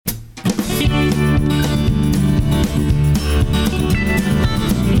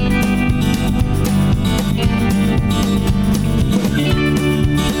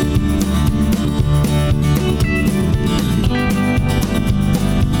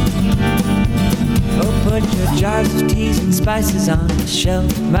Jars of teas and spices on the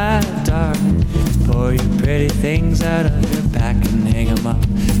shelf, my darling. Pour your pretty things out of your pack and hang 'em up.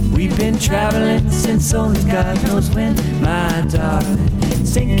 We've been traveling since only God knows when, my darling.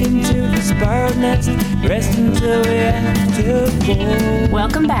 Sinking to this bird nest, rest until we have to go.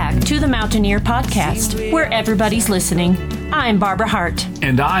 Welcome back to the Mountaineer Podcast, where everybody's listening. I'm Barbara Hart.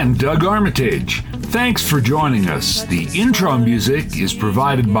 And I'm Doug Armitage. Thanks for joining us. The intro music is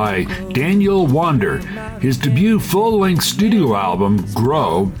provided by Daniel Wander. His debut full-length studio album,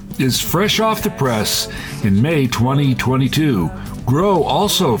 Grow, is fresh off the press in May 2022. Grow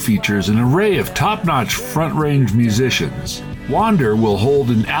also features an array of top-notch front-range musicians. Wander will hold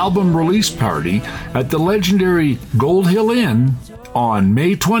an album release party at the legendary Gold Hill Inn on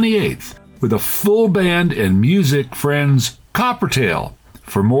May 28th with a full band and music friends Coppertail.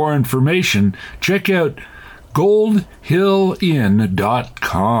 For more information, check out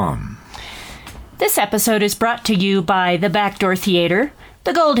goldhillinn.com. This episode is brought to you by the Backdoor Theater,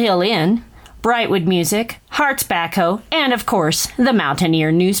 the Gold Hill Inn, Brightwood Music, Hart's Backhoe, and of course, the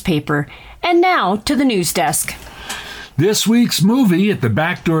Mountaineer newspaper. And now to the news desk. This week's movie at the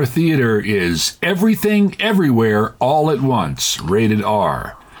Backdoor Theater is Everything Everywhere All at Once, rated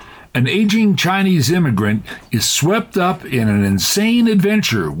R. An aging Chinese immigrant is swept up in an insane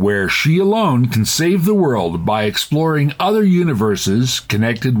adventure where she alone can save the world by exploring other universes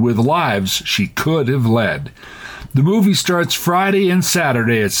connected with lives she could have led. The movie starts Friday and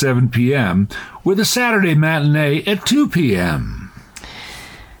Saturday at 7 p.m., with a Saturday matinee at 2 p.m.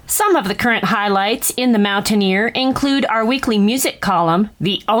 Some of the current highlights in the Mountaineer include our weekly music column,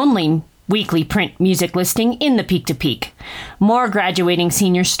 the only weekly print music listing in the Peak to Peak. More graduating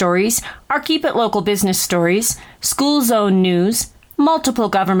senior stories, our Keep It Local business stories, school zone news, multiple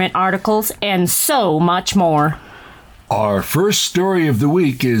government articles, and so much more. Our first story of the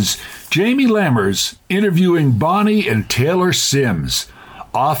week is Jamie Lammers interviewing Bonnie and Taylor Sims.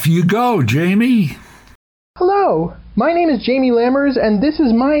 Off you go, Jamie. Hello, my name is Jamie Lammers, and this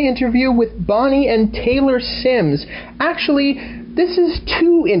is my interview with Bonnie and Taylor Sims. Actually, this is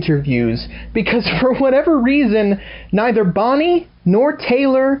two interviews, because for whatever reason, neither Bonnie, nor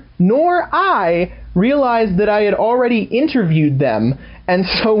Taylor, nor I realized that I had already interviewed them, and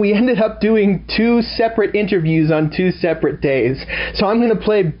so we ended up doing two separate interviews on two separate days. So I'm going to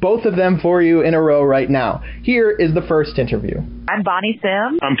play both of them for you in a row right now. Here is the first interview. I'm Bonnie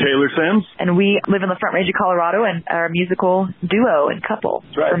Sims. I'm Taylor Sims. And we live in the Front Range of Colorado and are a musical duo and couple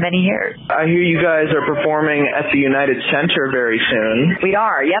for many years. I hear you guys are performing at the United Center very soon. We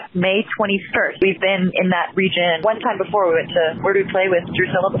are, yep, May 21st. We've been in that region one time before. We went to, where did we play with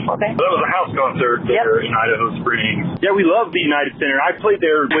Drusilla before? Okay? That was a house concert there in Idaho Springs. Yeah, we love the United Center. I played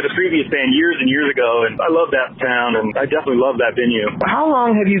there with a previous band years and years ago, and I love that town, and I definitely love that venue. How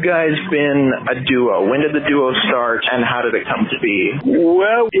long have you guys been a duo? When did the duo start, and how did it come to be?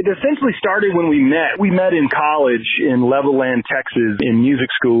 Well, it essentially started when we met. We met in college in Levelland, Texas, in music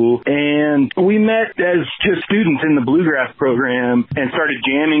school, and we met as just students in the bluegrass program and started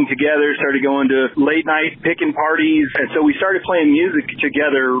jamming together, started going to late night picking parties, and so we started playing music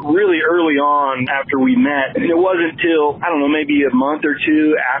together really early on after we met. And it wasn't until, I don't know, maybe a month or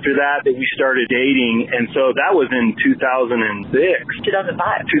two after that we started dating, and so that was in 2006. 2005.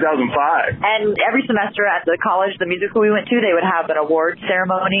 2005. And every semester at the college, the music school we went to, they would have an award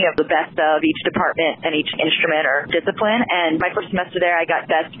ceremony of the best of each department and each instrument or discipline. And my first semester there, I got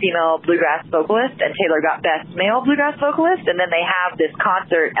best female bluegrass vocalist, and Taylor got best male bluegrass vocalist. And then they have this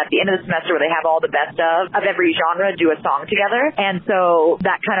concert at the end of the semester where they have all the best of every genre do a song together. And so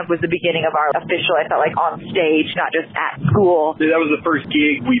that kind of was the beginning of our official, I felt like, on stage, not just at school. That was the first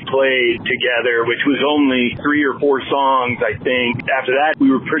gig we played together, which was only 3 or 4 songs, I think. After that,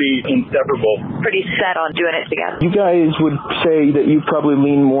 we were pretty inseparable. Pretty set on doing it together. You guys would say that you probably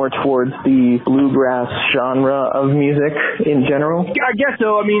lean more towards the bluegrass genre of music in general? I guess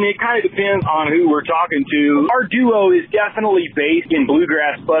so. I mean, it kind of depends on who we're talking to. Our duo is definitely based in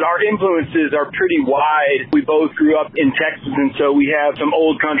bluegrass, but our influences are pretty wide. We both grew up in Texas, and so we have some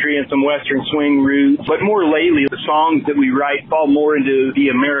old country and some western swing roots. But more lately, the songs that we write fall more into the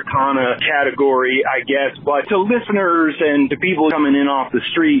Americana category, I guess. But to listeners and to people coming in off the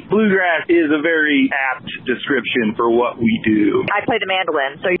street, bluegrass is a very apt description for what we do? I play the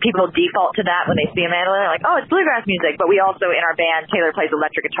mandolin, so people default to that when they see a mandolin. They're like, oh, it's bluegrass music. But we also, in our band, Taylor plays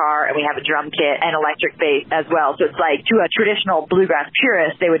electric guitar, and we have a drum kit and electric bass as well. So it's like, to a traditional bluegrass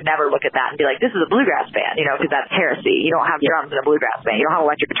purist, they would never look at that and be like, this is a bluegrass band, because that's heresy. You don't have drums in a bluegrass band. You don't have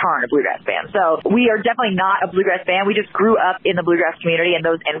electric guitar in a bluegrass band. So we are definitely not a bluegrass band. We just grew up in the bluegrass community, and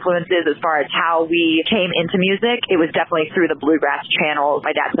those influences as far as how we came into music, it was definitely through the bluegrass channels.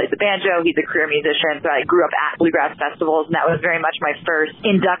 My dad plays the banjo. He's a career musician, so I grew up at bluegrass festivals, and that was very much my first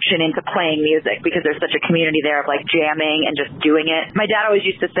induction into playing music because there's such a community there of like jamming and just doing it. My dad always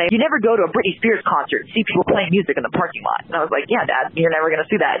used to say, you never go to a Britney Spears concert and see people playing music in the parking lot. And I was like, yeah, Dad, you're never going to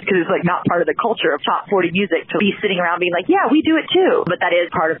see that because it's like not part of the culture of top 40 music to be sitting around being like, yeah, we do it too. But that is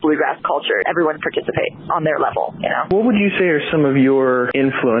part of bluegrass culture. Everyone participates on their level, What would you say are some of your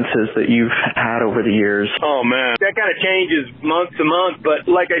influences that you've had over the years? Oh, man. That kind of changes month to month. But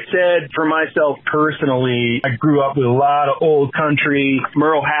like I said, for myself personally, I grew up with a lot of old country,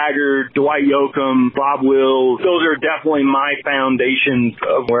 Merle Haggard, Dwight Yoakam, Bob Wills. Those are definitely my foundations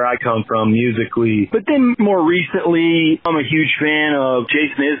of where I come from musically. But then more recently, I'm a huge fan of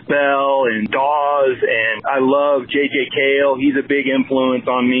Jason Isbell and Dawes, and I love J.J. Cale. He's a big influence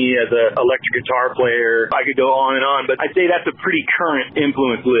on me as an electric guitar player. I could go on and on, but I'd say that's a pretty current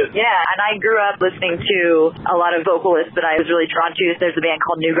influence list. Yeah, and I grew up listening to a lot of vocalists that I was really drawn to. There's a band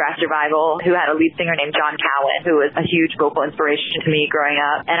called Newgrass Revival who had a lead singer named John Cowan, who was a huge vocal inspiration to me growing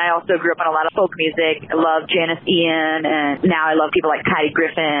up. And I also grew up on a lot of folk music. I love Janice Ian, and now I love people like Patty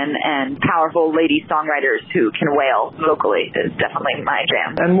Griffin and powerful lady songwriters who can wail vocally is definitely my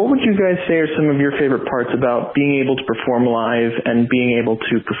jam. And what would you guys say are some of your favorite parts about being able to perform live and being able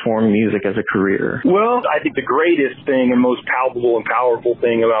to perform music as a career? Well, I think the greatest thing and most palpable and powerful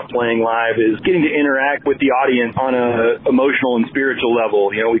thing about playing live is getting to interact with the audience on a emotional and spiritual level.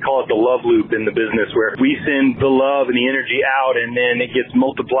 We call it the love loop in the business, where we send the love and the energy out, and then it gets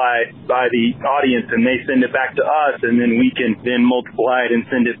multiplied by the audience, and they send it back to us, and then we can then multiply it and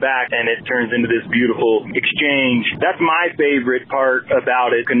send it back, and it turns into this beautiful exchange. That's my favorite part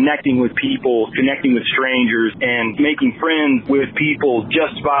about it, connecting with people, connecting with strangers, and making friends with people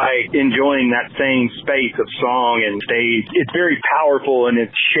just by enjoying that same space of song and stage. It's very powerful, and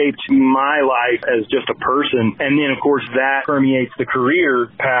it's shaped my life as just a person. And then, of course, that permeates the career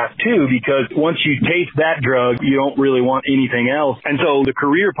path, too, because once you taste that drug, you don't really want anything else. And so the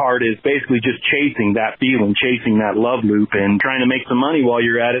career part is basically just chasing that feeling, chasing that love loop, and trying to make some money while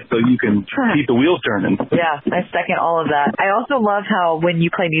you're at it so you can keep the wheels turning. Yeah, I second all of that. I also love how when you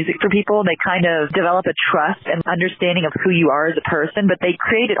play music for people, they kind of develop a trust and understanding of who you are as a person, but they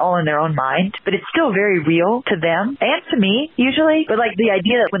create it all in their own mind. But it's still very real to them and to me, usually. But like the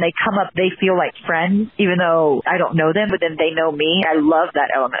idea that when they come up, they feel like friends, even though I don't know them, but then they know me. I love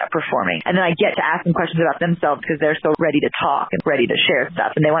that element of performing. And then I get to ask them questions about themselves because they're so ready to talk and ready to share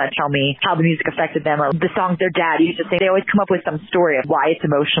stuff. And they want to tell me how the music affected them or the songs their dad used to sing. They always come up with some story of why it's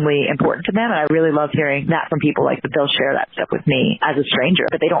emotionally important to them. And I really love hearing that from people, like that they'll share that stuff with me as a stranger,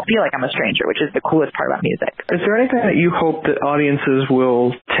 but they don't feel like I'm a stranger, which is the coolest part about music. Is there anything that you hope that audiences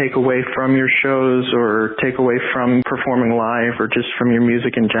will take away from your shows or take away from performing live or just from your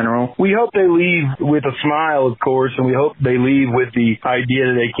music in general? We hope they leave with a smile, of course, and we hope they leave with the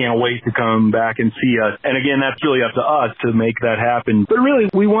idea that they can't wait to come back and see us. And again, that's really up to us to make that happen. But really,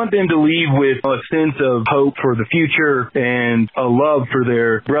 we want them to leave with a sense of hope for the future and a love for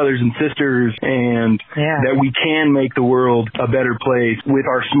their brothers and sisters, and that we can make the world a better place with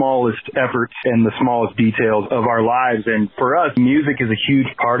our smallest efforts and the smallest details of our lives. And for us, music is a huge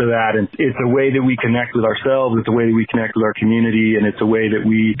part of that. And it's a way that we connect with ourselves. It's a way that we connect with our community. And it's a way that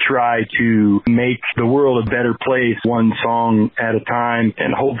we try to make the world a better place, one song at a time,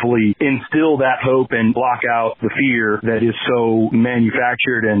 and hopefully instill that hope and block out the fear that is so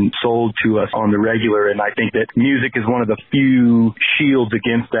manufactured and sold to us on the regular. And I think that music is one of the few shields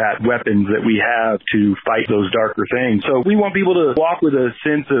against that, weapons that we have to fight those darker things. So we want people to walk with a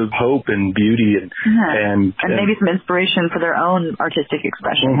sense of hope and beauty and maybe some inspiration for their own artistic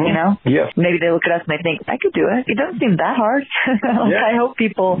expression, Yeah. Maybe they look at us and they think, I could do it. It doesn't seem that hard. I hope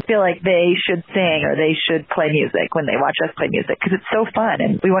people feel like they should sing or they should play music when they watch us play music, because it's so fun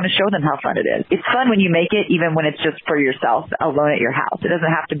and we want to show them how fun it is. It's fun when you make it, even when it's just for yourself alone at your house. It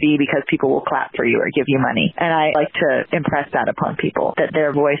doesn't have to be because people will clap for you or give you money. And I like to impress that upon people, that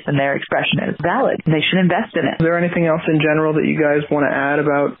their voice and their expression is valid and they should invest in it. Is there anything else in general that you guys want to add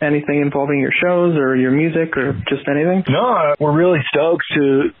about anything involving your shows or your music or just anything? No, we're really stoked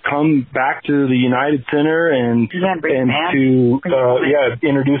to come back to the United Center and to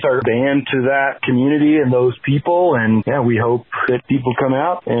introduce our band to that community and those people. And we hope that people come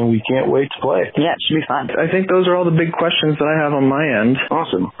out, and we can't wait to play. Yeah, it should be fun. I think those are all the big questions that I have on my end.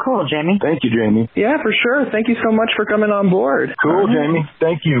 Awesome. Cool, Jamie. Thank you, Jamie. Yeah, for sure. Thank you so much for coming on board. Cool, Jamie.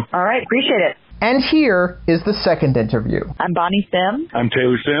 Thank you. All right, appreciate it. And here is the second interview. I'm Bonnie Sims, I'm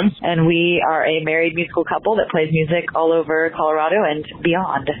Taylor Sims. and we are a married musical couple that plays music all over Colorado and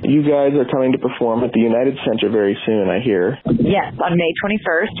beyond. You guys are coming to perform at the United Center very soon, I hear. Yes, on May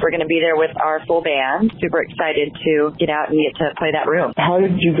 21st, we're going to be there with our full band. Super excited to get out and get to play that room. How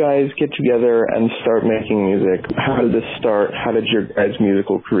did you guys get together and start making music? How did this start? How did your guys'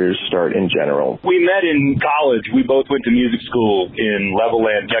 musical careers start in general? We met in college. We both went to music school in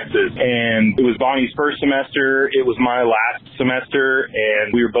Levelland, Texas, and it was Bonnie's first semester. It was my last semester,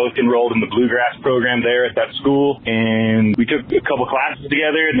 and we were both enrolled in the bluegrass program there at that school, and we took a couple classes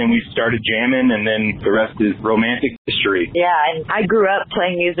together, and then we started jamming, and then the rest is romantic history. Yeah, and I grew up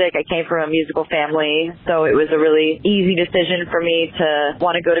playing music. I came from a musical family, so it was a really easy decision for me to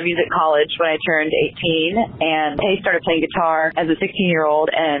want to go to music college when I turned 18, and Tay started playing guitar as a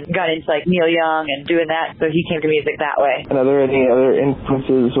 16-year-old and got into like Neil Young and doing that, so he came to music that way. And are there any other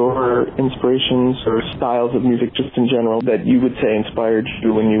influences or inspirations or styles of music just in general that you would say inspired you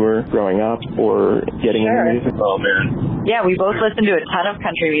when you were growing up or getting into music? Oh, man. Yeah, we both listened to a ton of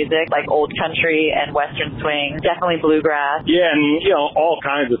country music, like old country and western swing, definitely bluegrass. Yeah, and, all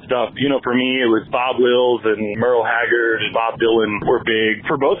kinds of stuff. For me, it was Bob Wills and Merle Haggard and Bob Dylan were big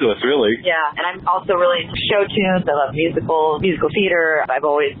for both of us, really. Yeah, and I'm also really into show tunes. I love musical theater. I've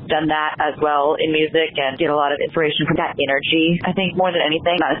always done that as well in music and get a lot of inspiration from that energy. I think more than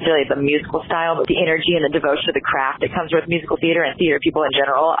anything, not necessarily the musical style, but the energy and the devotion to the craft that comes with musical theater and theater people in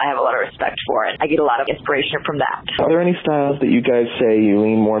general. I have a lot of respect for it. I get a lot of inspiration from that. Are there any styles that you guys say you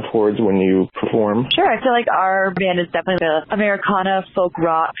lean more towards when you perform? Sure, I feel like our band is definitely the Americana folk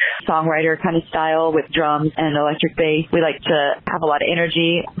rock songwriter kind of style with drums and electric bass. We like to have a lot of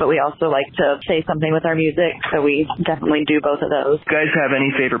energy, but we also like to say something with our music, so we definitely do both of those. You guys have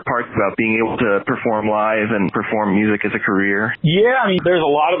any favorite parts about being able to perform live and perform music as a career? Yeah, there's a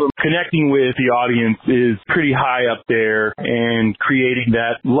lot of them. Connecting with the audience is pretty high up there, and creating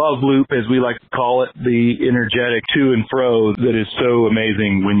that love loop, as we like to call it, the energetic to and fro that is so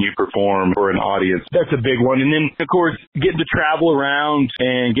amazing when you perform for an audience. That's a big one. And then, of course, getting to travel around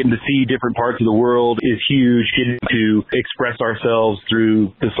and getting to see different parts of the world is huge. Getting to express ourselves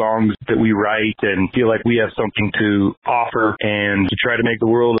through the songs that we write and feel like we have something to offer and to try to make the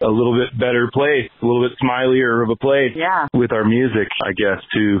world a little bit better place, a little bit smilier of a place with our music, I guess,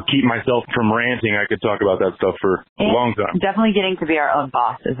 to keep myself from ranting. I could talk about that stuff for a long time. Definitely getting to be our own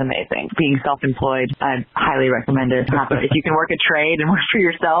boss is amazing. Being self-employed, I highly recommend it. If you can work a trade and work for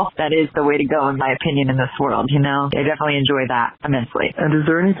yourself, that is the way to go, in my opinion, in this world, I definitely enjoy that immensely. And is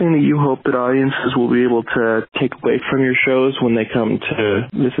there anything that you hope that audiences will be able to take away from your shows when they come to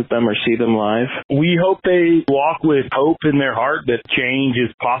visit them or see them live? We hope they walk with hope in their heart that change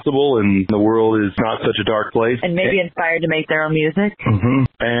is possible and the world is not such a dark place. And maybe inspired to make their own music. Mm-hmm.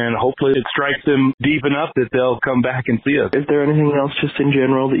 And hopefully it strikes them deep enough that they'll come back and see us. Is there anything else just in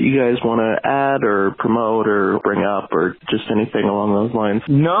general that you guys want to add or promote or bring up or just anything along those lines?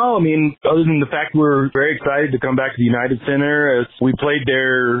 No, other than the fact we're very excited to come back to the United Center. We played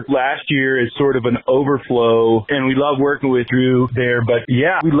there last year as sort of an overflow, and we love working with Drew there. But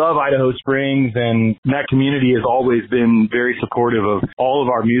yeah, we love Idaho Springs, and that community has always been very supportive of all of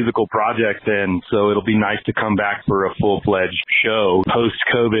our musical projects, and so it'll be nice to come back for a full-fledged show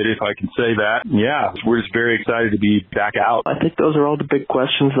post-COVID, if I can say that. Yeah, we're just very excited to be back out. I think those are all the big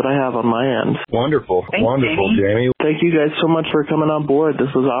questions that I have on my end. Wonderful. Thanks, wonderful, Jamie. Thank you guys so much for coming on board.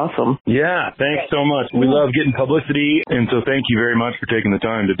 This was awesome. Yeah, thanks so much. We love getting publicity, and so thank you very much for taking the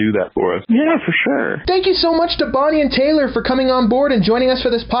time to do that for us. Yeah, for sure. Thank you so much to Bonnie and Taylor for coming on board and joining us for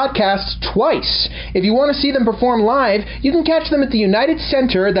this podcast twice. If you want to see them perform live, you can catch them at the United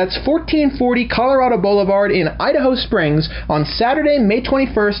Center, that's 1440 Colorado Boulevard in Idaho Springs, on Saturday, May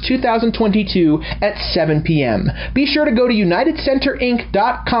 21st, 2022 at 7 p.m. Be sure to go to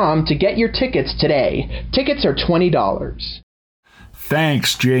UnitedCenterInc.com to get your tickets today. Tickets are $20.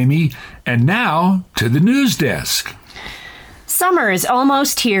 Thanks, Jamie. And now to the news desk. Summer is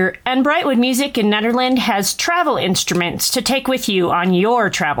almost here, and Brightwood Music in Nederland has travel instruments to take with you on your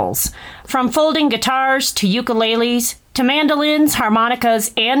travels. From folding guitars to ukuleles to mandolins,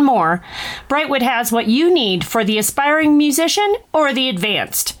 harmonicas, and more, Brightwood has what you need for the aspiring musician or the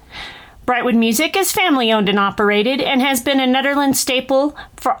advanced. Brightwood Music is family-owned and operated and has been a Nederland staple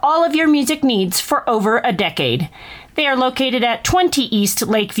for all of your music needs for over a decade. They are located at 20 East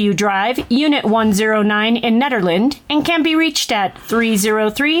Lakeview Drive, Unit 109 in Nederland, and can be reached at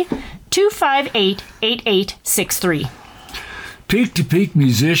 303-258-8863. Peak-to-peak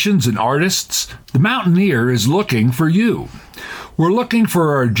musicians and artists, the Mountaineer is looking for you. We're looking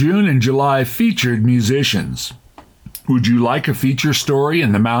for our June and July featured musicians. Would you like a feature story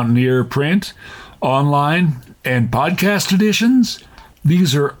in the Mountaineer print, online, and podcast editions?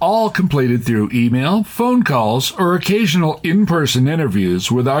 These are all completed through email, phone calls, or occasional in-person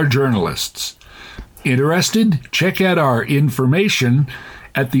interviews with our journalists. Interested? Check out our information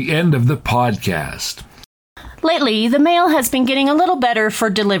at the end of the podcast. Lately, the mail has been getting a little better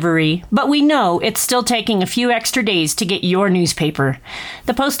for delivery, but we know it's still taking a few extra days to get your newspaper.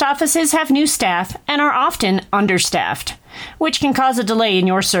 The post offices have new staff and are often understaffed, which can cause a delay in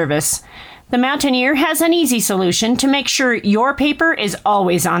your service. The Mountaineer has an easy solution to make sure your paper is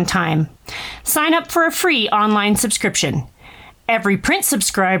always on time. Sign up for a free online subscription. Every print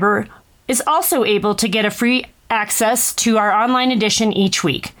subscriber is also able to get a free access to our online edition each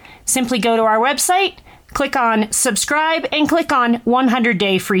week. Simply go to our website, click on subscribe, and click on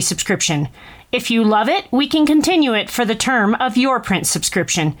 100-day free subscription. If you love it, we can continue it for the term of your print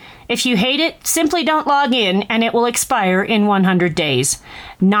subscription. If you hate it, simply don't log in and it will expire in 100 days.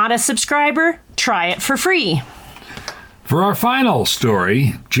 Not a subscriber? Try it for free. For our final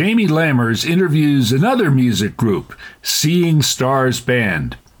story, Jamie Lammers interviews another music group, Seeing Stars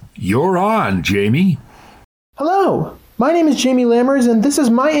Band. You're on, Jamie. Hello, my name is Jamie Lammers, and this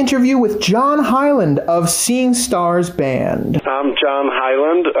is my interview with John Hyland of Seeing Stars Band. I'm John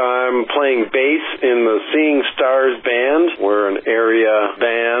Hyland. I'm playing bass in the Seeing Stars Band. We're an area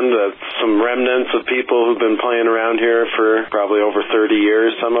band that's some remnants of people who've been playing around here for probably over 30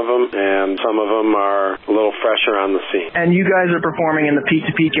 years, some of them, and some of them are a little fresher on the scene. And you guys are performing in the Peak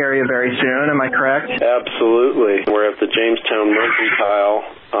to Peak area very soon, am I correct? Absolutely. We're at the Jamestown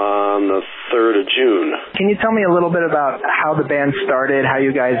Mercantile on the 3rd of June. Can you tell me a little bit about how the band started, how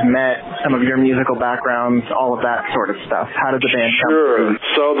you guys met, some of your musical backgrounds, all of that sort of stuff? How did the band come through?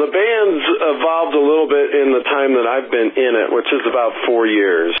 So the band's evolved a little bit in the time that I've been in it, which is about 4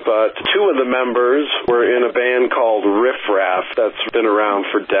 years. But two of the members were in a band called Riff Raff that's been around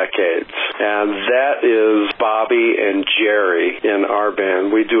for decades. And that is Bobby and Jerry in our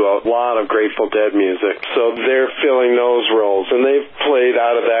band. We do a lot of Grateful Dead music. So they're filling those roles. And they've played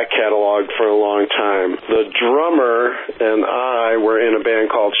out of that catalog for a long time. The drummer and I were in a band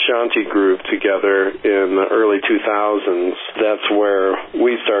called Shanti Groove together in the early 2000s. That's where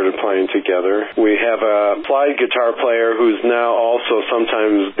we started playing together. We have a slide guitar player who's now also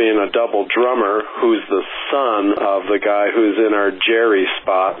sometimes being a double drummer, who's the son of the guy who's in our Jerry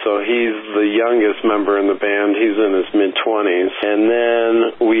spot. So he's the youngest member in the band. He's in his mid-20s. And then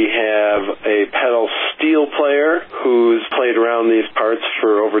we have a pedal steel player who's played around these parts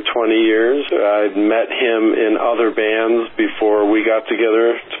for over 20 years. I'd met him in other bands before we got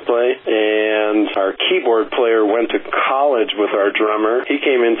together to play. And our keyboard player went to college with our drummer. He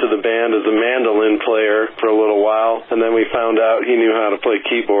came into the band as a mandolin player for a little while, and then we found out he knew how to play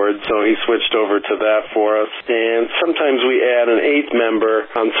keyboard, so he switched over to that for us. And sometimes we add an eighth member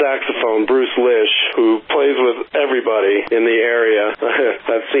on saxophone, Bruce Lish, who plays with everybody in the area.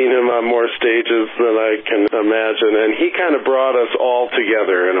 I've seen him on more stages than I can imagine, and he kind of brought us all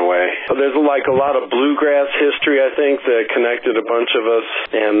together in a way. There's like a lot of bluegrass history, I think, that connected a bunch of us,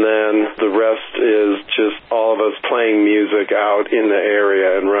 and then the rest is just all of us playing music out in the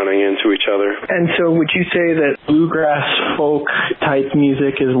area and running into each other. And so would you say that bluegrass folk type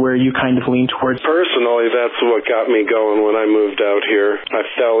music is where you kind of lean towards? Personally, that's what got me going when I moved out here. I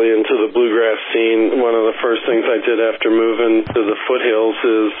fell into the bluegrass scene. One of the first things I did after moving to the foothills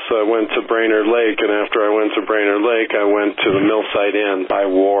is I went to Brainerd Lake, and after I went to Brainerd Lake, I went to the Millside Inn by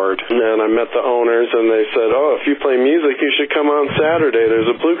Ward. And I met the owners, and they said, "Oh, if you play music, you should come on Saturday. There's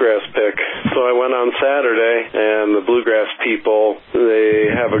a bluegrass pick." So I went on Saturday, and the bluegrass people, they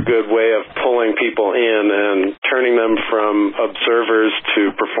have a good way of pulling people in and turning them from observers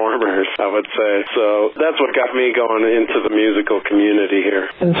to performers, I would say. So that's what got me going into the musical community here.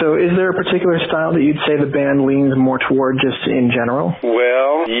 And so is there a particular style that you'd say the band leans more toward just in general?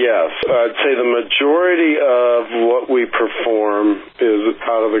 Well, yes. I'd say the majority of what we perform is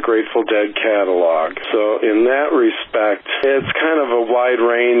out of the Grateful Dead catalog. So in that respect, it's kind of a wide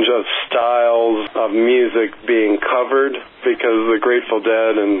range of styles of music being covered, because the Grateful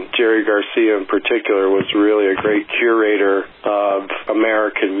Dead and Jerry Garcia in particular was really a great curator of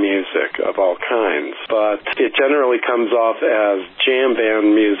American music of all kinds. But it generally comes off as jam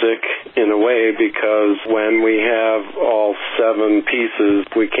band music in a way, because when we have all 7 pieces,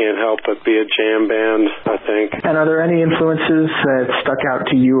 we can't help but be a jam band, I think. And are there any influences that stuck out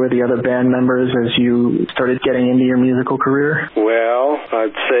to you or the other band members as you started getting into your musical career? Well,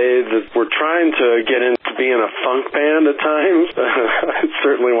 I'd say that we're trying to get into being a funk band at times. I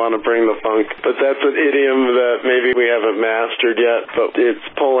certainly want to bring the funk, but that's an idiom that maybe we haven't mastered yet, but it's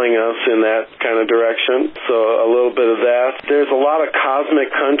pulling us in that kind of direction. So a little bit of that. There's a lot of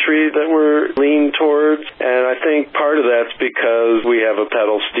cosmic country that we're leaning towards, and I think part of that's because we have a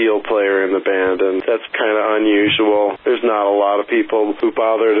pedal steel player in the band, and that's kind of unusual. There's not a lot of people who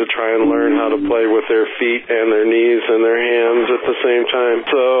bother to try and learn how to play with their feet and their knees and their hands at the same time.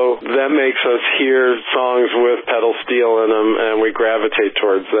 So that makes us hear songs with pedal steel in them, and we gravitate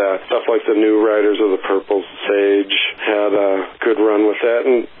towards that. Stuff like the New Riders of the Purple Sage had a good run with that,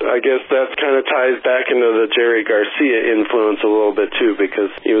 and I guess that kind of ties back into the Jerry Garcia influence a little bit too,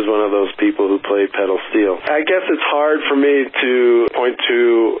 because he was one of those people who played pedal steel. I guess it's hard for me to point to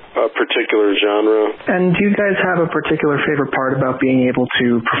a particular genre. And do you guys have a particular favorite part about being able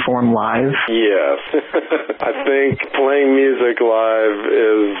to perform live? Yes. I think playing music live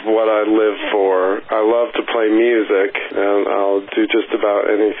is what I live for. I love to play music, and I'll do just about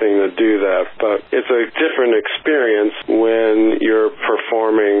anything to do that, but it's a different experience when you're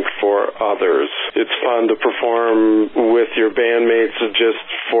performing for others. It's fun to perform with your bandmates just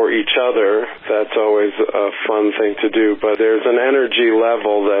for each other. That's always a fun thing to do, but there's an energy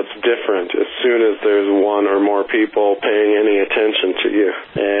level that's different as soon as there's one or more people paying any attention to you,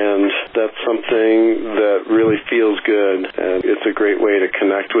 and that's something that really feels good, and it's a great way to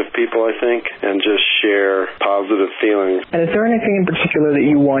connect with people, I think, and just share positive feelings. And is there anything in particular that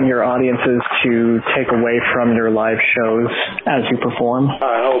you want your audiences to take away from your live shows as you perform?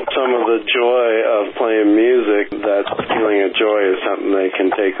 I hope some of the joy of playing music, that feeling of joy is something they can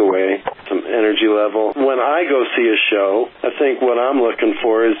take away, some energy level. When I go see a show, I think what I'm looking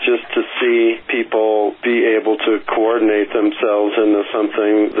for is just to see people be able to coordinate themselves into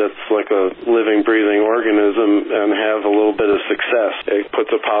something that's like a living, breathing organism and have a little bit of success. It puts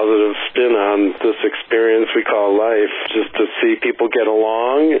a positive spin on this experience we call life, just to see people get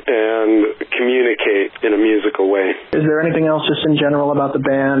along and communicate in a musical way. Is there anything else just in general about the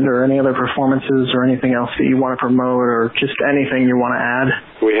band, or any other performances, or anything else that you want to promote, or just anything you want to add?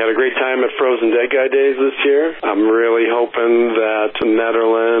 We had a great time at Frozen Dead Guy Days this year. I'm really hoping that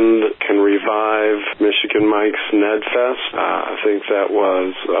Nederland can revive Michigan Mike's Nedfest. I think that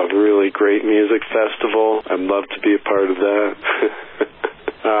was a really great music festival. I'd love to be a part of that.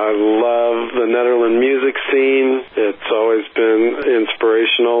 I love the Nederland music scene. It's always been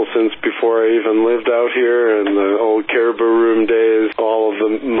inspirational since before I even lived out here, and the old Caribou Room days. All of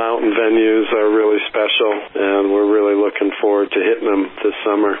the mountain venues are really special, and we're really looking forward to hitting them this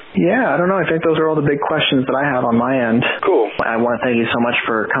summer. Yeah, I don't know. I think those are all the big questions that I have on my end. Cool. I want to thank you so much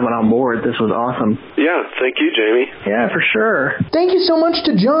for coming on board. This was awesome. Yeah, thank you, Jamie. Yeah, for sure. Thank you so much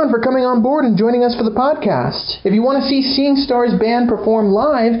to John for coming on board and joining us for the podcast. If you want to see Seeing Stars Band perform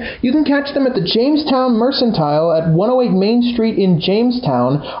live, you can catch them at the Jamestown Mercantile at 108 Main Street in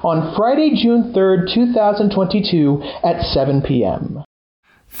Jamestown on Friday, June 3rd, 2022 at 7 p.m.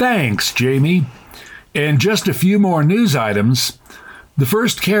 Thanks, Jamie. And just a few more news items. The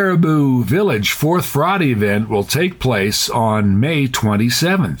first Caribou Village 4th Friday event will take place on May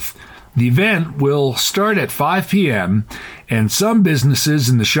 27th. The event will start at 5 p.m., and some businesses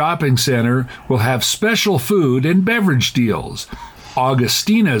in the shopping center will have special food and beverage deals.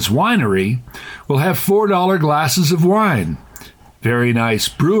 Augustina's Winery will have $4 glasses of wine. Very Nice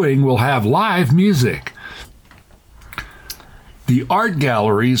Brewing will have live music. The art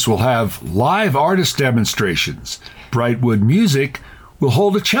galleries will have live artist demonstrations. Brightwood Music will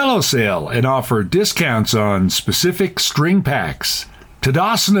hold a cello sale and offer discounts on specific string packs.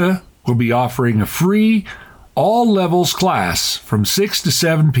 Tadasana will be offering a free all-levels class from 6 to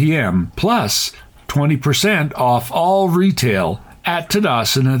 7 p.m., plus 20% off all retail at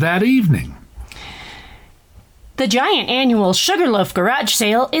Tadasana that evening. The giant annual Sugarloaf Garage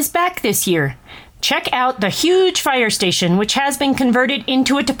Sale is back this year. Check out the huge fire station, which has been converted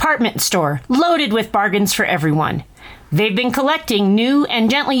into a department store, loaded with bargains for everyone. They've been collecting new and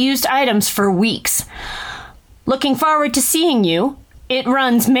gently used items for weeks. Looking forward to seeing you. It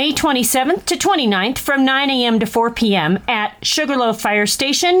runs May 27th to 29th from 9 a.m. to 4 p.m. at Sugarloaf Fire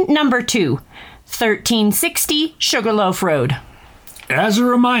Station, number 2, 1360 Sugarloaf Road. As a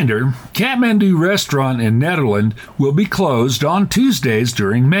reminder, Kathmandu Restaurant in Nederland will be closed on Tuesdays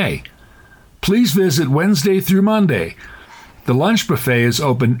during May. Please visit Wednesday through Monday. The lunch buffet is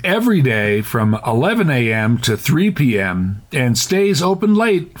open every day from 11 a.m. to 3 p.m. and stays open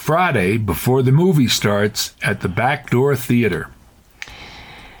late Friday before the movie starts at the Backdoor Theater.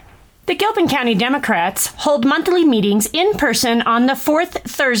 The Gilpin County Democrats hold monthly meetings in person on the 4th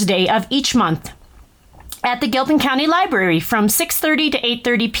Thursday of each month at the Gilpin County Library from 6:30 to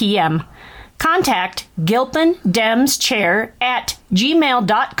 8:30 p.m. Contact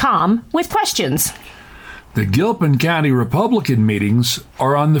gilpindemschair@gmail.com with questions. The Gilpin County Republican meetings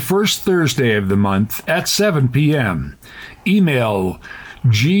are on the first Thursday of the month at 7 p.m. Email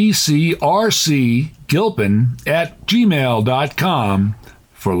gcrcgilpin@gmail.com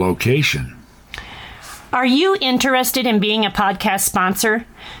for location. Are you interested in being a podcast sponsor?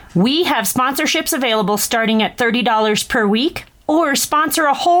 We have sponsorships available starting at $30 per week, or sponsor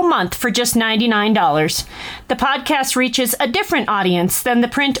a whole month for just $99. The podcast reaches a different audience than the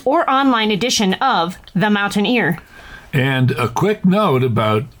print or online edition of The Mountaineer. And a quick note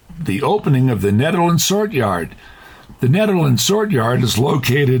about the opening of the Netherlands Sort Yard. The Netherlands Sort Yard is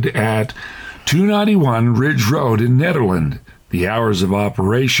located at 291 Ridge Road in Nederland. The hours of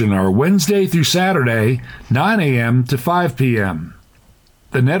operation are Wednesday through Saturday, 9 a.m. to 5 p.m.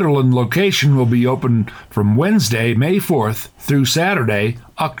 The Nederland location will be open from Wednesday, May 4th through Saturday,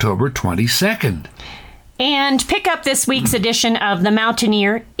 October 22nd. And pick up this week's edition of The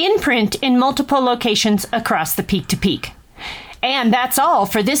Mountaineer in print in multiple locations across the Peak to Peak. And that's all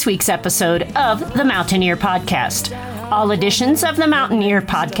for this week's episode of The Mountaineer Podcast. All editions of The Mountaineer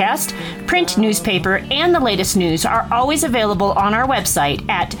Podcast, print newspaper, and the latest news are always available on our website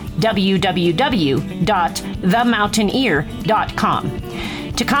at www.themountaineer.com.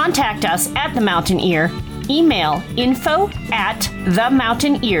 To contact us at The Mountaineer, email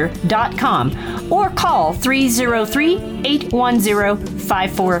info@themountaineer.com or call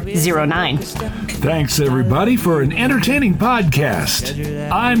 303-810-5409. Thanks, everybody, for an entertaining podcast.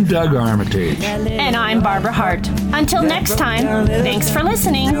 I'm Doug Armitage. And I'm Barbara Hart. Until next time, thanks for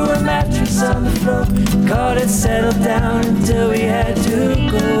listening. Threw a mattress on the floor, caught it settled down until we had to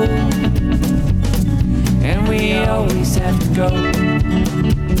go. And we always have to go.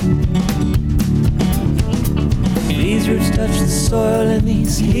 These roots touch the soil and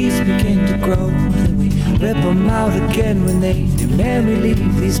these leaves begin to grow. Then we rip them out again when they demand we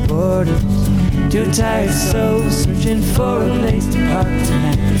leave these borders. Two tired souls searching for a place to park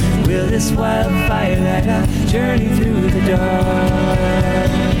tonight. Will this wildfire light our journey through the dark?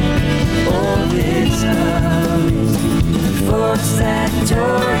 Oh, this love is the force that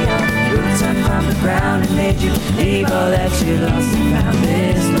tore your roots up from the ground and made you leave all that you lost and found.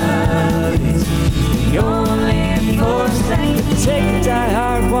 This love is the only force that can take a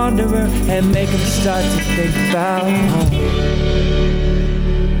die-hard wanderer and make him start to think about home.